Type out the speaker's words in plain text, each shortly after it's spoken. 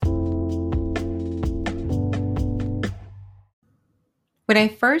When I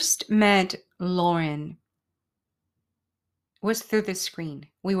first met Lauren was through the screen.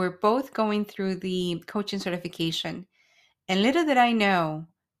 We were both going through the coaching certification, and little did I know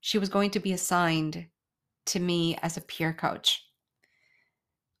she was going to be assigned to me as a peer coach.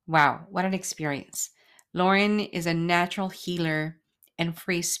 Wow, what an experience. Lauren is a natural healer and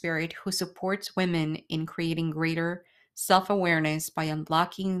free spirit who supports women in creating greater self awareness by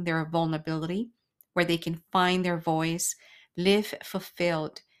unlocking their vulnerability, where they can find their voice, live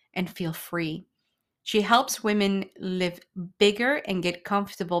fulfilled, and feel free. She helps women live bigger and get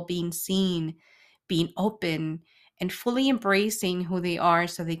comfortable being seen, being open, and fully embracing who they are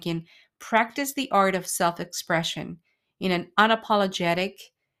so they can practice the art of self expression in an unapologetic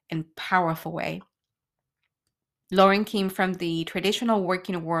and powerful way. Lauren came from the traditional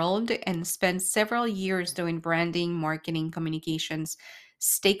working world and spent several years doing branding, marketing, communications,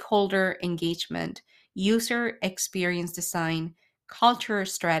 stakeholder engagement, user experience design, culture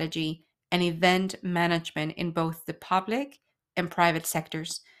strategy, and event management in both the public and private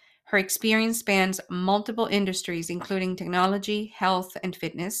sectors. Her experience spans multiple industries, including technology, health and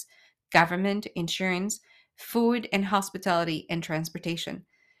fitness, government, insurance, food and hospitality, and transportation.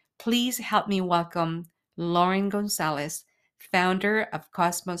 Please help me welcome Lauren Gonzalez, founder of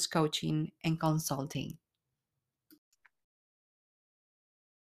Cosmos Coaching and Consulting.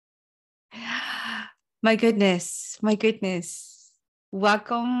 My goodness, my goodness.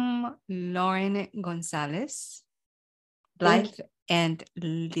 Welcome, Lauren Gonzalez, Thank life and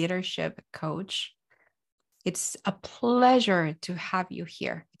leadership coach. It's a pleasure to have you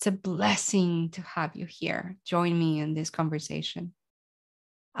here. It's a blessing to have you here. Join me in this conversation.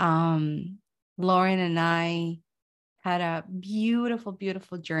 Um, Lauren and I had a beautiful,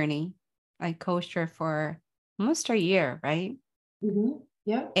 beautiful journey. I coached her for almost a year, right? you.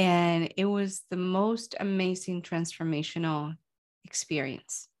 Yeah. And it was the most amazing transformational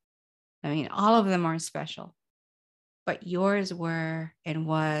experience. I mean, all of them are special, but yours were and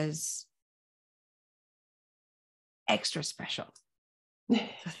was extra special. So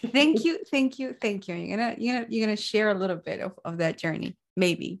thank you, thank you, thank you. You're gonna share a little bit of that journey,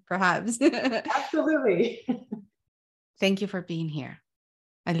 maybe, perhaps. Absolutely. Thank you for being here.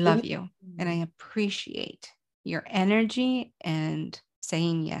 I love you and I appreciate your energy and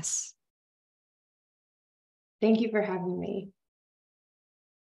saying yes. Thank you for having me.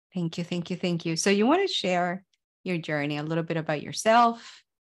 Thank you, thank you, thank you. So you want to share your journey, a little bit about yourself.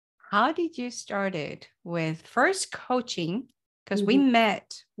 How did you started with first coaching? Because we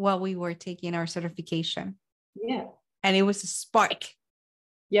met while we were taking our certification. Yeah. And it was a spark.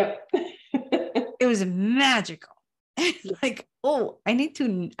 Yep. It was magical. Like, oh, I need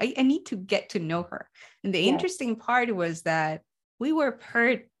to get to know her. And the interesting part was that we were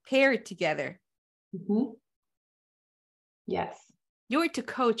paired together. Mm-hmm. Yes. You were to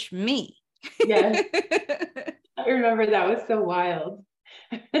coach me. Yes. I remember that was so wild.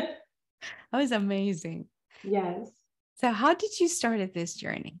 That was amazing. Yes. So how did you start at this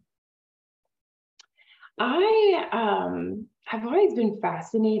journey? I've always been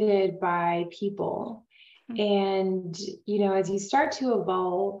fascinated by people. And, as you start to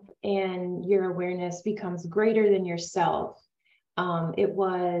evolve and your awareness becomes greater than yourself, it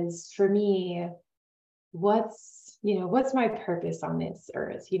was for me, what's my purpose on this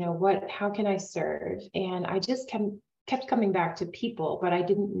earth? How can I serve? And I just kept coming back to people, but I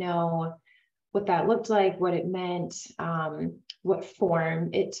didn't know what that looked like, what it meant, what form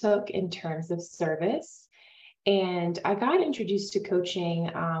it took in terms of service. And I got introduced to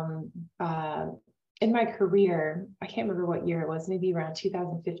coaching in my career. I can't remember what year it was, maybe around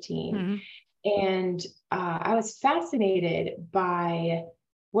 2015. Mm-hmm. And I was fascinated by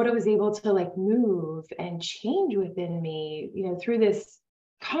what it was able to move and change within me, through this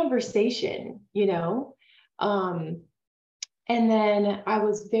conversation, and then I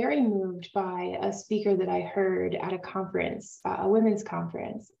was very moved by a speaker that I heard at a conference, a women's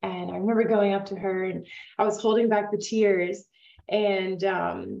conference. And I remember going up to her and I was holding back the tears. And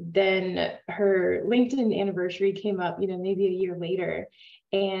then her LinkedIn anniversary came up, maybe a year later.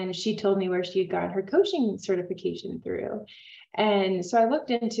 And she told me where she had gotten her coaching certification through. And so I looked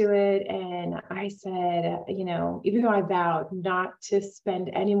into it and I said, even though I vowed not to spend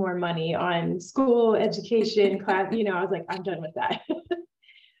any more money on school, education, class, I was like, I'm done with that.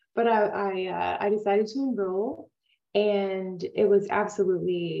 But I decided to enroll, and it was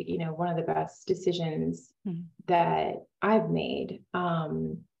absolutely, one of the best decisions that I've made.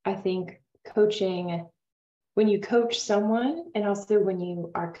 I think coaching, when you coach someone and also when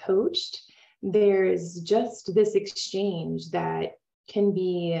you are coached, there's just this exchange that can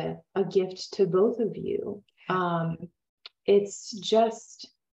be a gift to both of you. it's just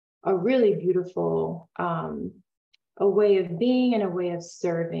a really beautiful a way of being and a way of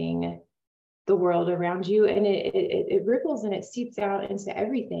serving the world around you, and it ripples and it seeps out into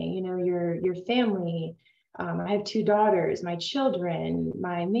everything. You know, your family. I have two daughters, my children,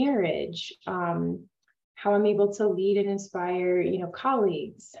 my marriage, how I'm able to lead and inspire, you know,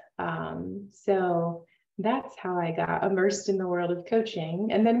 colleagues. So that's how I got immersed in the world of coaching,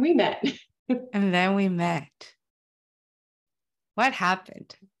 and then we met. And then we met. What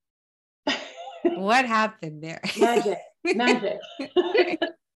happened? What happened there? Magic, magic.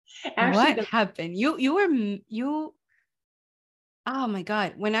 Actually, What happened? You. Oh my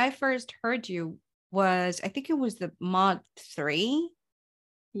God! When I first heard you I think it was the mod 3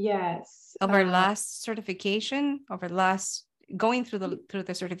 yes, of our last certification, of our last going through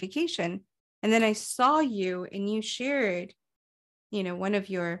the certification, and then I saw you and you shared, you know, one of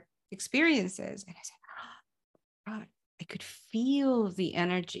your experiences, and I said, oh, God, I could feel the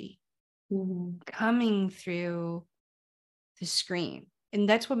energy coming through the screen. And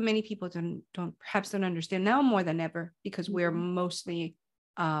that's what many people don't understand now more than ever, because we're mostly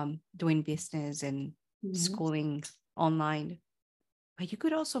doing business and schooling online. But you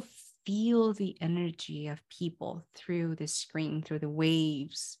could also feel the energy of people through the screen, through the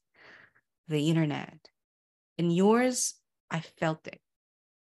waves, the internet. And yours, I felt it.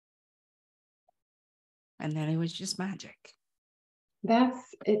 And then it was just magic.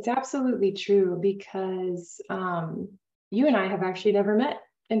 It's absolutely true, because you and I have actually never met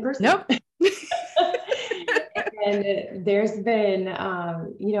in person. Nope. And there's been,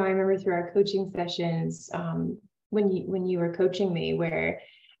 you know, I remember through our coaching sessions, when you were coaching me, where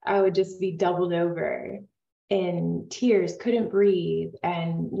I would just be doubled over in tears, couldn't breathe,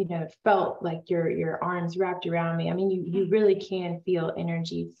 and you know, it felt like your arms wrapped around me. I mean, you really can feel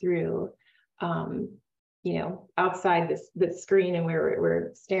energy through, you know, outside the screen, and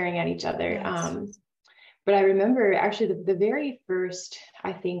we're staring at each other. Yes. But I remember actually the very first,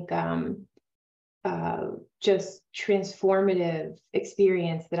 I think, just transformative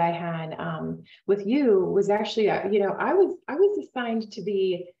experience that I had with you was actually, you know, I was assigned to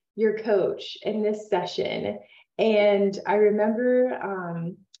be your coach in this session. And I remember,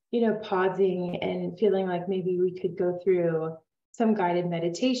 you know, pausing and feeling like maybe we could go through some guided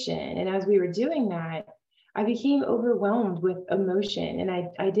meditation. And as we were doing that, I became overwhelmed with emotion, and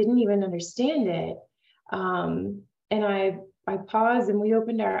I didn't even understand it. And I paused and we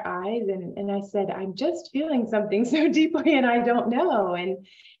opened our eyes, and I said, I'm just feeling something so deeply and I don't know. And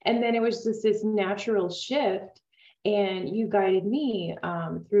then it was just this natural shift, and you guided me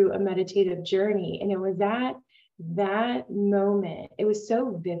through a meditative journey. And it was that moment, it was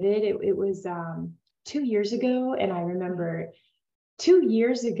so vivid. It was 2 years ago. And I remember 2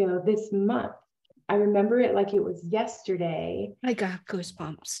 years ago this month, I remember it like it was yesterday. I got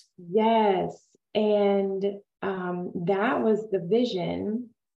goosebumps. Yes. And that was the vision,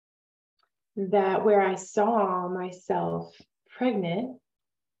 that where I saw myself pregnant,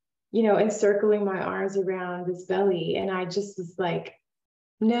 you know, encircling my arms around this belly. And I just was like,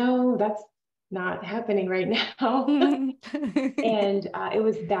 no, that's not happening right now. And it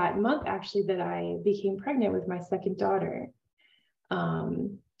was that month actually that I became pregnant with my second daughter.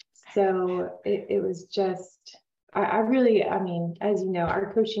 So it was just, I really, I mean, as you know,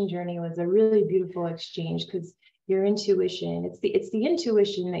 our coaching journey was a really beautiful exchange, because your intuition, it's the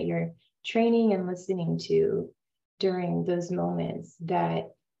intuition that you're training and listening to during those moments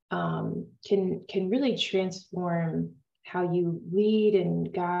that can really transform how you lead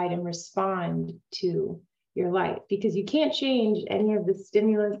and guide and respond to your life, because you can't change any of the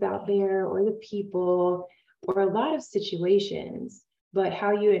stimulus out there or the people or a lot of situations, but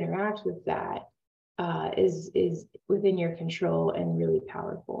how you interact with that is within your control and really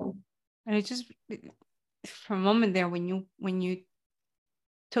powerful. And it just, for a moment there, when you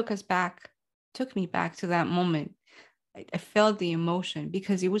took me back to that moment, I felt the emotion,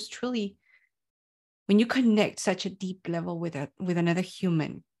 because it was truly, when you connect such a deep level with another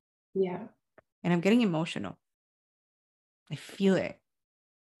human. Yeah. And I'm getting emotional. I feel it.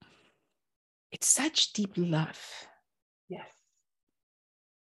 It's such deep love. Yes.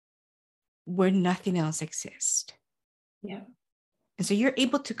 Where nothing else exists. Yeah. And so you're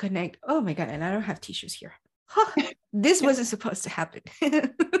able to connect. Oh my God, and I don't have tissues here. This wasn't supposed to happen.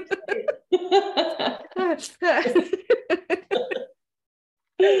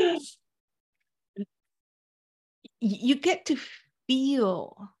 You get to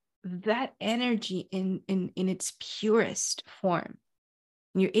feel that energy in its purest form.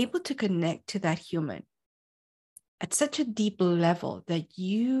 You're able to connect to that human at such a deep level that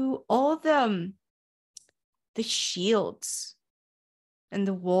all the the shields and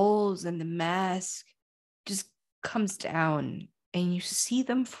the walls and the mask just comes down, and you see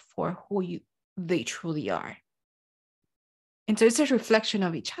them for they truly are. And so it's a reflection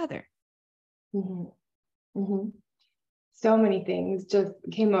of each other. Mm-hmm. Mm-hmm. So many things just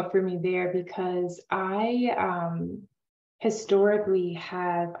came up for me there, because I historically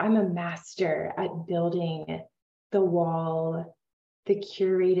I'm a master at building the wall, the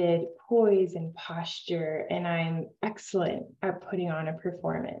curated poise and posture, and I'm excellent at putting on a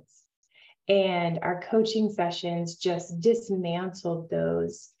performance. And our coaching sessions just dismantled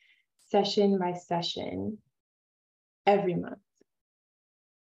those session by session every month.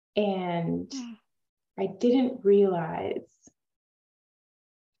 And I didn't realize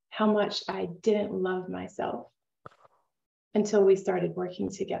how much I didn't love myself until we started working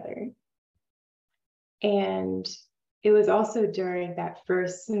together. And it was also during that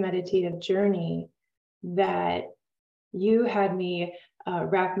first meditative journey that you had me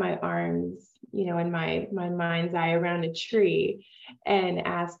wrap my arms, in my mind's eye around a tree and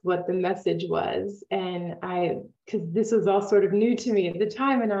ask what the message was. And because this was all sort of new to me at the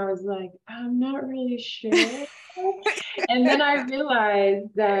time, and I was like, I'm not really sure. And then I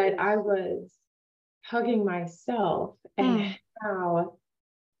realized that I was hugging myself, and how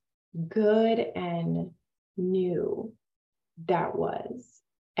good and new that was.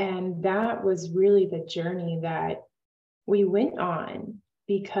 And that was really the journey that we went on,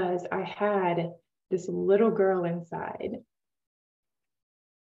 because I had this little girl inside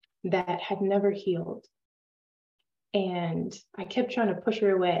that had never healed. And I kept trying to push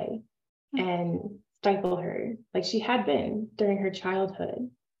her away and stifle her, like she had been during her childhood,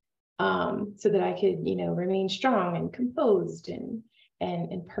 so that I could, remain strong and composed and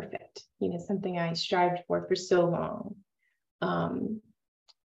perfect, something I strived for so long.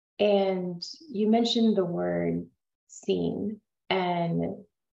 And you mentioned the word seen. And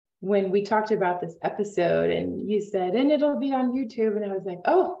when we talked about this episode and you said, and it'll be on YouTube, and I was like,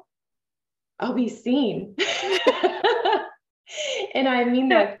 oh, I'll be seen. And I mean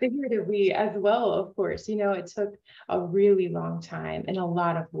that figuratively as well, of course. It took a really long time and a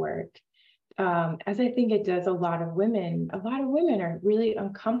lot of work. As I think it does a lot of women are really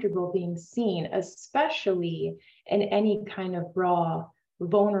uncomfortable being seen, especially in any kind of raw,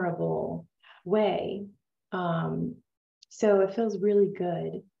 vulnerable way. So it feels really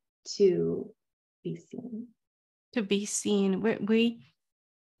good to be seen. To be seen. We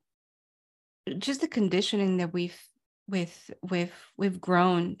just the conditioning that we've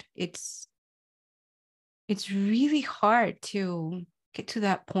grown. It's really hard to get to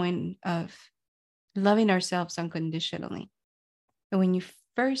that point of loving ourselves unconditionally. And when you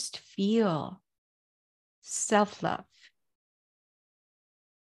first feel self-love,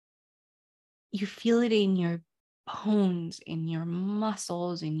 you feel it in your bones, in your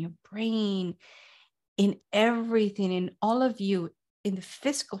muscles, in your brain, in everything, in all of you, in the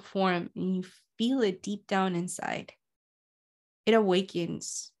physical form, and you feel it deep down inside. It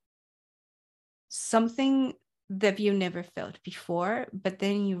awakens something that you never felt before, but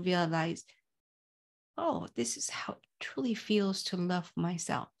then you realize, oh, this is how it truly feels to love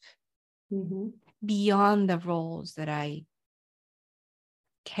myself, beyond the roles that I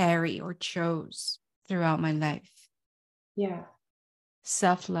carry or chose throughout my life. Yeah.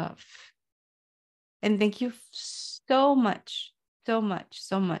 Self-love. And thank you so much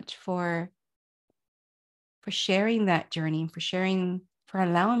for sharing that journey, for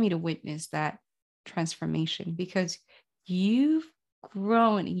allowing me to witness that transformation, because you've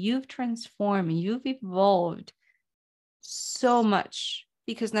grown, you've transformed, you've evolved so much.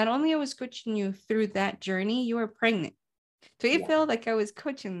 Because not only I was coaching you through that journey, you were pregnant. So it felt like I was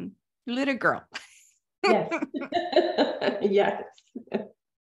coaching little girl. Yes. Yes.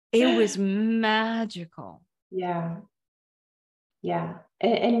 It was magical. Yeah. Yeah.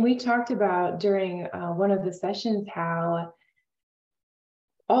 And we talked about during one of the sessions how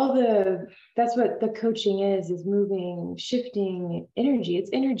that's what the coaching is moving, shifting energy. It's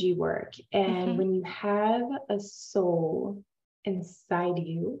energy work. And when you have a soul inside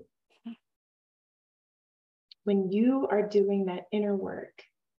you, when you are doing that inner work,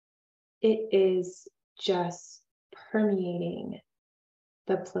 it is just permeating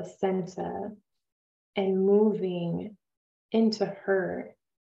the placenta and moving into her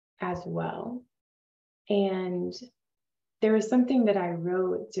as well. And there was something that I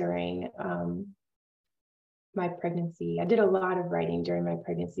wrote during my pregnancy. I did a lot of writing during my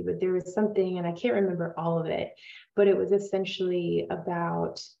pregnancy, but there was something, and I can't remember all of it, but it was essentially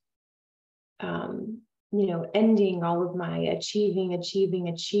about, ending all of my achieving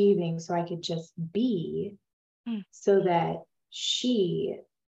so I could just be Mm. so that she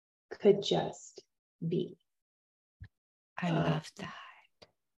could just be. I love that.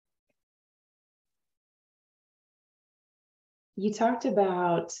 You talked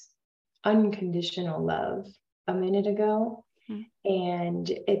about unconditional love a minute ago, Mm. and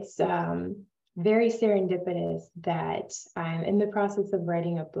it's very serendipitous that I'm in the process of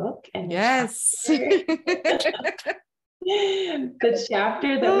writing a book, and Yes. the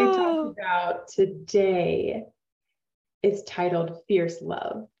chapter that we talked Oh. about today is titled Fierce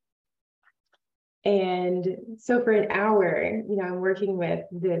Love. And so for an hour, I'm working with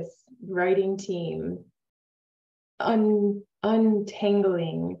this writing team,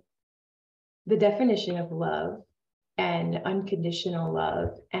 untangling the definition of love and unconditional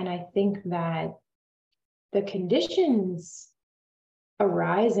love. And I think that the conditions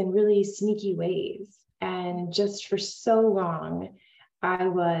arise in really sneaky ways. And just for so long, I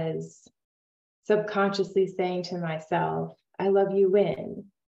was subconsciously saying to myself, I love you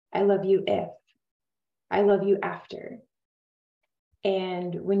when, I love you if, I love you after.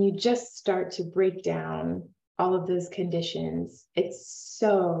 And when you just start to break down all of those conditions, it's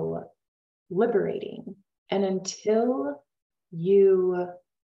so liberating. And until you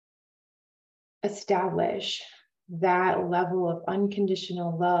establish that level of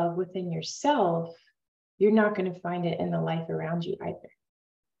unconditional love within yourself, you're not going to find it in the life around you either.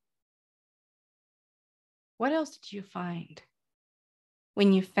 What else did you find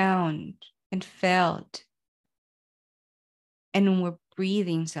when you found and felt and were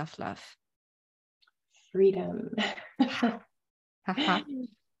breathing self-love? Freedom.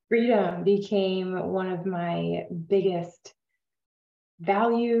 Freedom became one of my biggest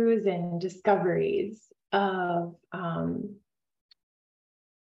values and discoveries of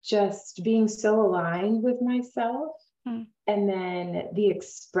just being so aligned with myself, and then the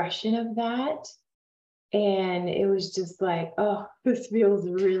expression of that. And it was just like, oh, this feels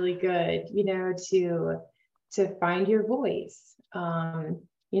really good, to find your voice.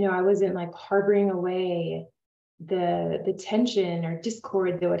 I wasn't like harboring away the tension or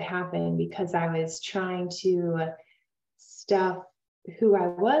discord that would happen because I was trying to stuff who I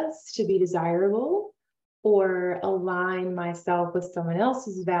was to be desirable or align myself with someone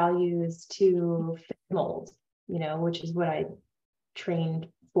else's values to fit mold, which is what I trained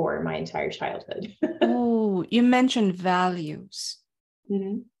for my entire childhood. Oh, you mentioned values.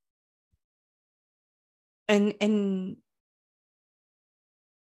 Mm-hmm. And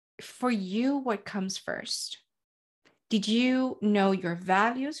for you, what comes first? Did you know your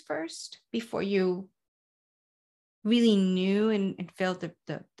values first before you really knew and felt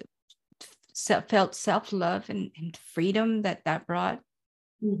felt self-love and freedom that brought?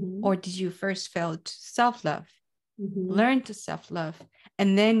 Mm-hmm. Or did you first felt self-love, Mm-hmm. learn to self-love,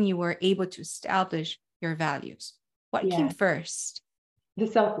 and then you were able to establish your values? What came first? The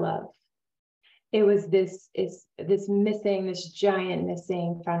self-love. It was this giant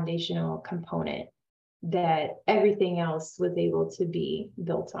missing foundational component that everything else was able to be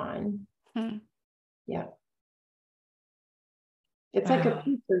built on. Yeah. It's like a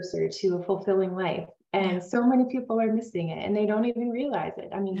precursor to a fulfilling life. And so many people are missing it and they don't even realize it.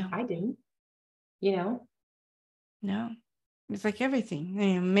 I mean, I didn't, No, it's like everything.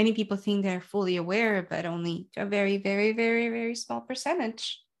 Many people think they're fully aware, but only a very, very, very, very small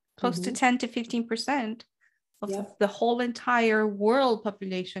percentage, close to 10 to 15% of the whole entire world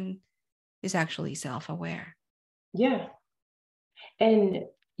population is actually self-aware. Yeah. And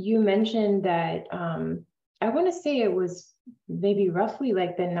you mentioned that I want to say it was maybe roughly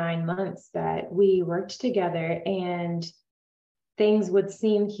like the 9 months that we worked together and things would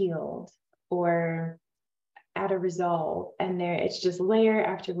seem healed or at a resolve, and it's just layer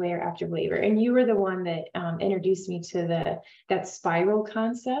after layer after layer. And you were the one that introduced me to that spiral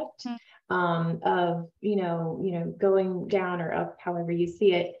concept of going down or up, however you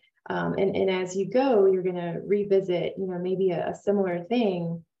see it. And as you go, you're going to revisit, maybe a similar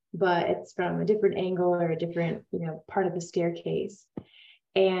thing, but it's from a different angle or a different, part of the staircase.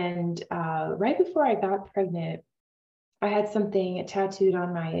 And right before I got pregnant, I had something tattooed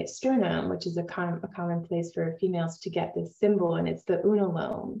on my sternum, which is a common place for females to get this symbol, and it's the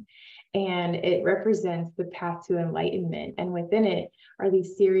unalome. And it represents the path to enlightenment. And within it are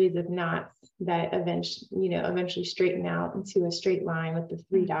these series of knots that eventually straighten out into a straight line with the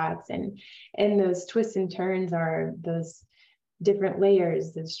 3 dots. And those twists and turns are those different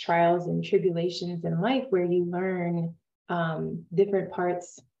layers, those trials and tribulations in life where you learn different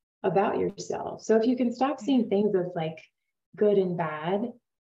parts about yourself. So if you can stop seeing things as like good and bad,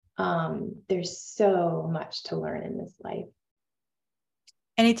 there's so much to learn in this life.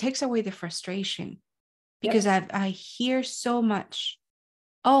 And it takes away the frustration because Yep. I hear so much.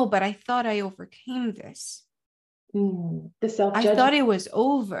 Oh, but I thought I overcame this. The I thought self-judgment. it was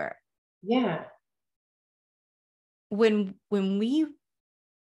over. Yeah. When we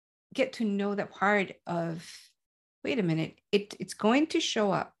get to know that part of, wait a minute, it's going to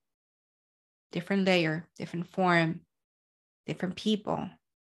show up, different layer, different form, different people,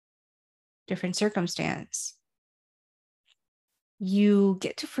 different circumstance. You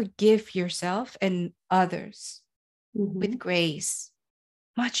get to forgive yourself and others with Hmm. grace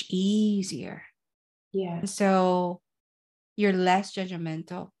much easier. Yeah. And so you're less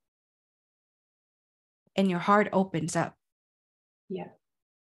judgmental and your heart opens up. Yeah.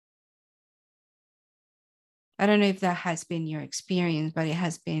 I don't know if that has been your experience, but it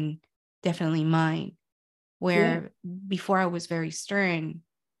has been definitely mine, Yeah. where before I was very stern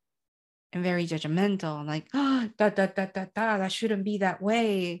and very judgmental, like, oh, that shouldn't be that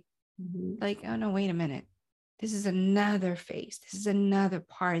way. Hmm. Like, oh no, wait a minute. This is another phase. This is another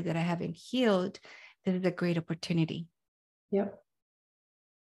part that I haven't healed. This is a great opportunity Yep.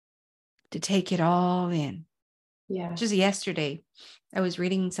 to take it all in. Yeah. Just yesterday, I was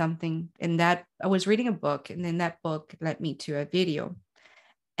reading something, and that I was reading a book, and then that book led me to a video.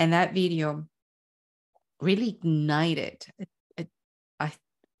 And that video really ignited a, a,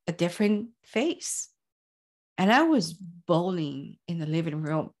 a different face. And I was bowling in the living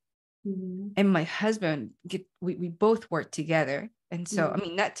room. Hmm. And my husband, we both work together. And so, I Hmm.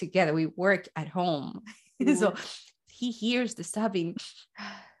 mean, not together, we work at home. Yeah. So he hears the sobbing.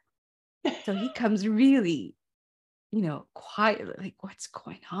 So he comes really, quietly, like, what's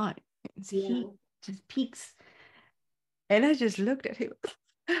going on? And so he Yeah. just peeks. And I just looked at him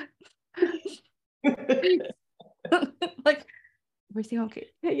like, everything okay?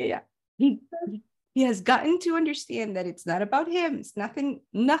 Yeah, yeah, yeah. He has gotten to understand that it's not about him. It's nothing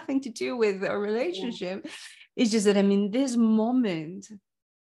to do with a Yeah. relationship. It's just that I'm in this moment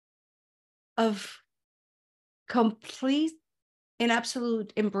of complete and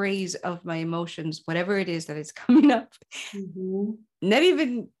absolute embrace of my emotions, whatever it is that is coming up. Hmm. Not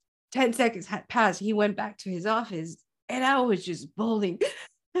even 10 seconds had passed. He went back to his office and I was just bawling.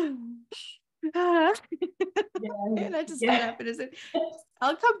 And Yeah. I just got Yeah. up and I said,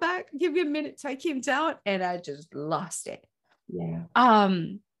 I'll come back, give you a minute. So I came down and I just lost it. Yeah.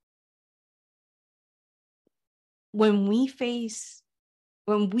 Um, when we face,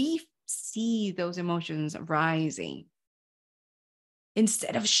 when we see those emotions rising,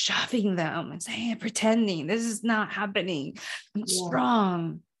 instead of shoving them and saying, pretending this is not happening, I'm Yeah.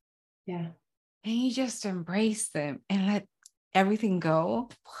 strong, Yeah. and you just embrace them and let everything go,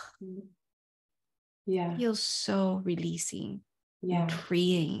 Yeah. feels so releasing and Yeah.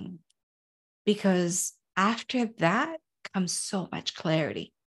 freeing, because after that comes so much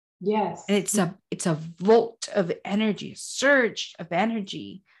clarity. And Yes. it's a volt of energy, a surge of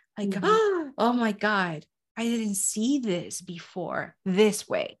energy. Like, Mhm. oh my God, I didn't see this before this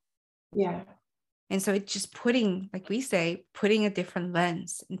way. Yeah. And so it's just putting, like we say, putting a different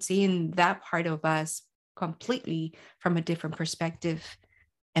lens and seeing that part of us completely from a different perspective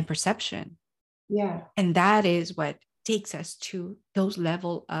and perception. Yeah. And that is what takes us to those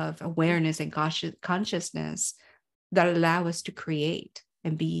level of awareness and consciousness that allow us to create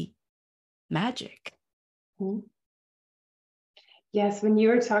and be magic. Mhm. Yes. When you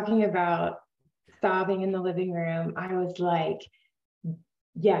were talking about sobbing in the living room, I was like,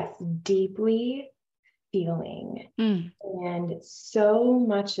 yes, deeply feeling. Mm. And so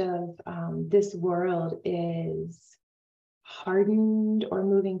much of this world is hardened or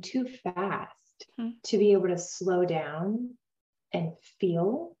moving too fast Mm. to be able to slow down and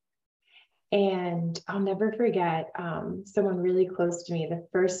feel. And I'll never forget someone really close to me, the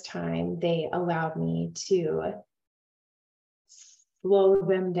first time they allowed me to slow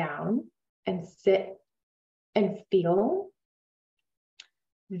them down and sit and feel,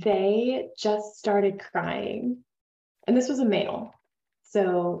 they just started crying. And this was a male.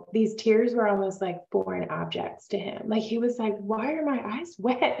 So these tears were almost like foreign objects to him. Like he was like, why are my eyes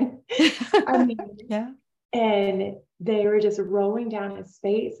wet? I mean, Yeah. and they were just rolling down his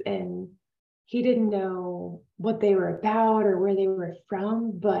face, and he didn't know what they were about or where they were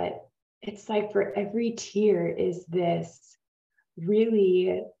from. But it's like for every tear is this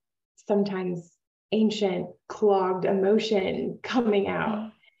really sometimes ancient clogged emotion coming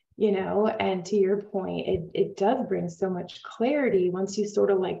out, Mm. and to your point, it does bring so much clarity once you sort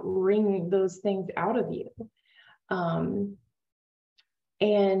of like wring those things out of you. um,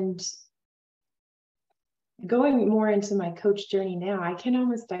 and going more into my coach journey now, I can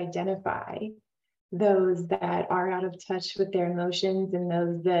almost identify those that are out of touch with their emotions and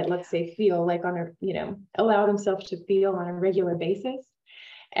those that, let's say, feel like on a, allow themselves to feel on a regular basis.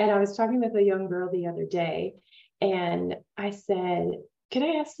 And I was talking with a young girl the other day, and I said, "Can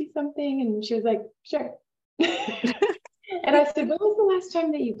I ask you something?" And she was like, "Sure." And I said, "When was the last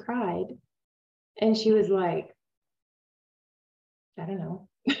time that you cried?" And she was like, "I don't know."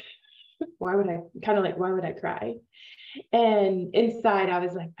 Why would I cry? And inside I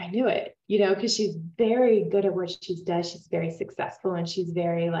was like, I knew it, because she's very good at what she does. She's very successful, and she's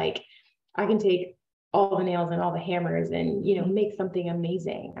very like, I can take all the nails and all the hammers and, make something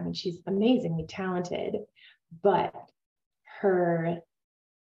amazing. I mean, she's amazingly talented, but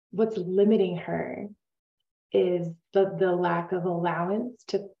what's limiting her is the lack of allowance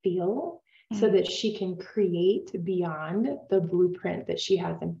to feel, so that she can create beyond the blueprint that she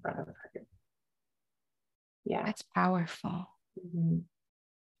has in front of her. Yeah. That's powerful. Mm-hmm.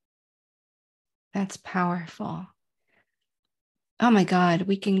 That's powerful. Oh my God,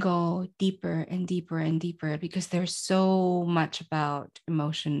 we can go deeper and deeper and deeper because there's so much about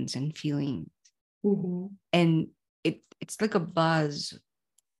emotions and feelings. Mm-hmm. And it's like a buzz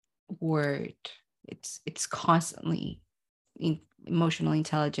word. It's constantly emotional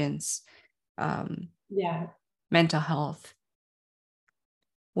intelligence, mental health.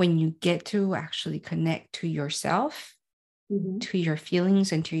 When you get to actually connect to yourself, to your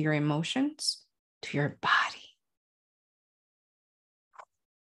feelings and to your emotions, to your body,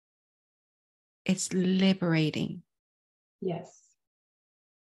 it's liberating. Yes.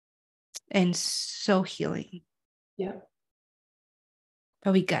 And so healing. Yeah.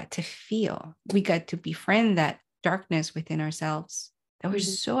 But we got to feel, we got to befriend that darkness within ourselves that we're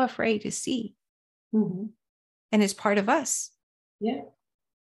so afraid to see. And it's part of us. Yeah.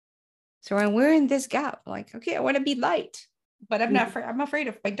 So when we're in this gap, like, okay, I want to be light, but I'm not afraid. I'm afraid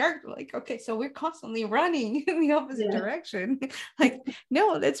of my dark. Like, okay, so we're constantly running in the opposite direction. Like,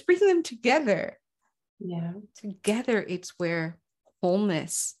 no, let's bring them together. Yeah. Together, it's where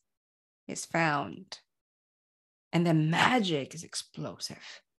wholeness is found. And the magic is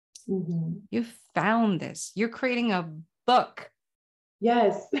explosive. You found this. You're creating a book.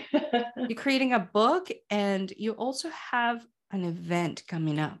 Yes. You're creating a book, and you also have an event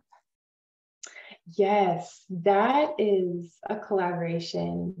coming up. Yes, that is a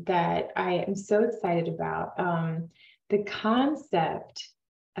collaboration that I am so excited about. The concept,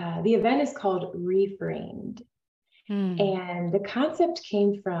 the event is called Reframed. And the concept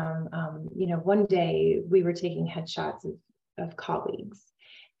came from, one day we were taking headshots of colleagues,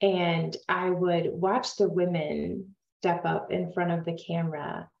 and I would watch the women step up in front of the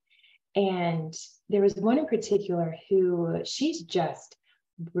camera. And there was one in particular who she's just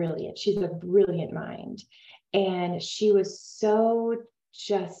brilliant. She's a brilliant mind. And she was so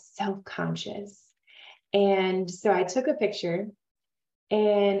just self-conscious. And so I took a picture,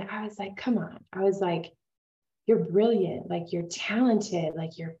 and I was like, come on. I was like, you're brilliant, like you're talented,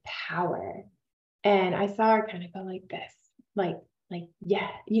 like your power. And I saw her kind of go like this, like, yeah,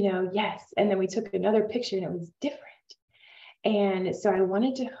 yes. And then we took another picture, and it was different. And so I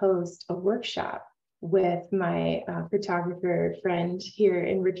wanted to host a workshop with my photographer friend here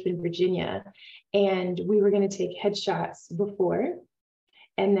in Richmond, Virginia. And we were going to take headshots before.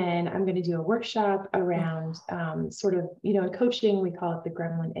 And then I'm going to do a workshop around sort of, in coaching, we call it the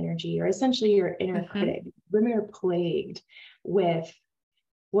gremlin energy, or essentially your inner critic. Women are plagued with,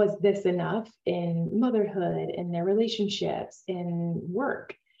 was this enough in motherhood, in their relationships, in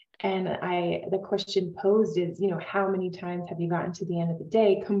work? And the question posed is, how many times have you gotten to the end of the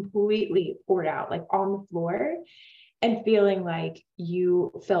day completely poured out, like on the floor, and feeling like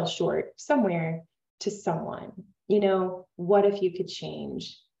you fell short somewhere to someone? What if you could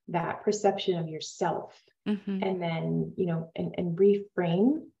change that perception of yourself, and then, and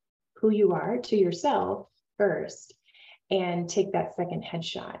reframe who you are to yourself first, and take that second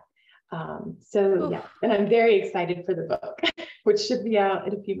headshot. Yeah, and I'm very excited for the book, which should be out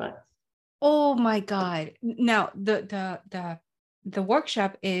in a few months. Oh my God. Now the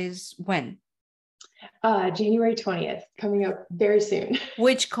workshop is when? January 20th, coming up very soon.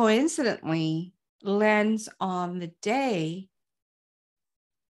 Which coincidentally lands on the day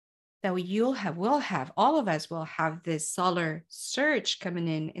that all of us will have this solar surge coming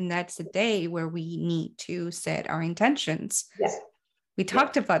in. And that's the day where we need to set our intentions. Yes. We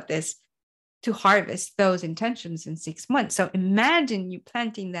talked about this, to harvest those intentions in 6 months. So imagine you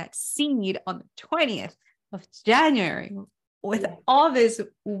planting that seed on the 20th of January with all these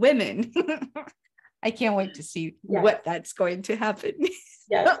women. I can't wait to see what that's going to happen.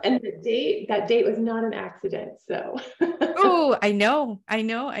 Yes, and that date was not an accident. So Oh, I know,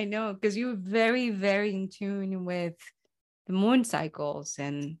 because you're very, very in tune with the moon cycles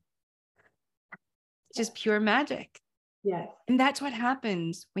and just pure magic. yes. And that's what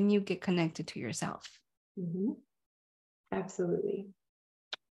happens when you get connected to yourself. Hmm. Absolutely.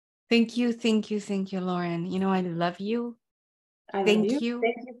 Thank you, Lauren. I love you. I love you. Thank you.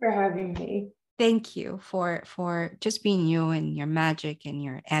 Thank you for having me. Thank you for just being you and your magic and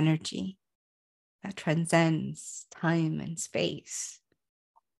your energy that transcends time and space.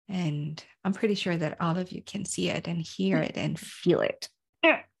 And I'm pretty sure that all of you can see it and hear it and feel it.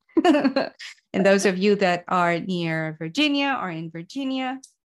 And those of you that are near Virginia or in Virginia,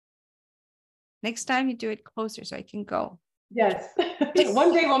 next time you do it closer so I can go. Yes.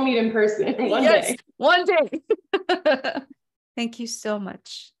 One day we'll meet in person. One Yes, day. one day. Thank you so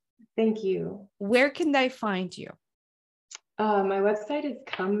much. Thank you. Where can I find you? My website is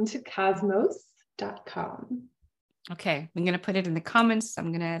cometocosmos.com. Okay, I'm going to put it in the comments.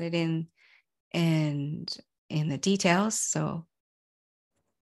 I'm going to add it in and in the details. So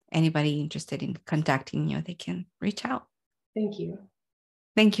anybody interested in contacting you, they can reach out. Thank you.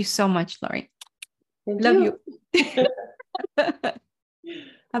 Thank you so much, Lori. Thank Love you. you.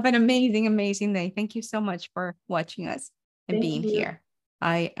 Have an amazing, amazing day. Thank you so much for watching us and Thank being you. here.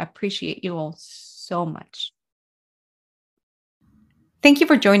 I appreciate you all so much. Thank you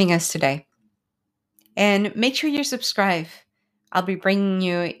for joining us today. And make sure you subscribe. I'll be bringing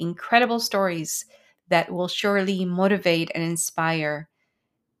you incredible stories that will surely motivate and inspire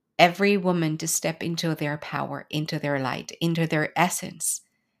every woman to step into their power, into their light, into their essence.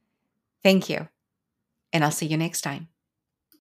 Thank you. And I'll see you next time.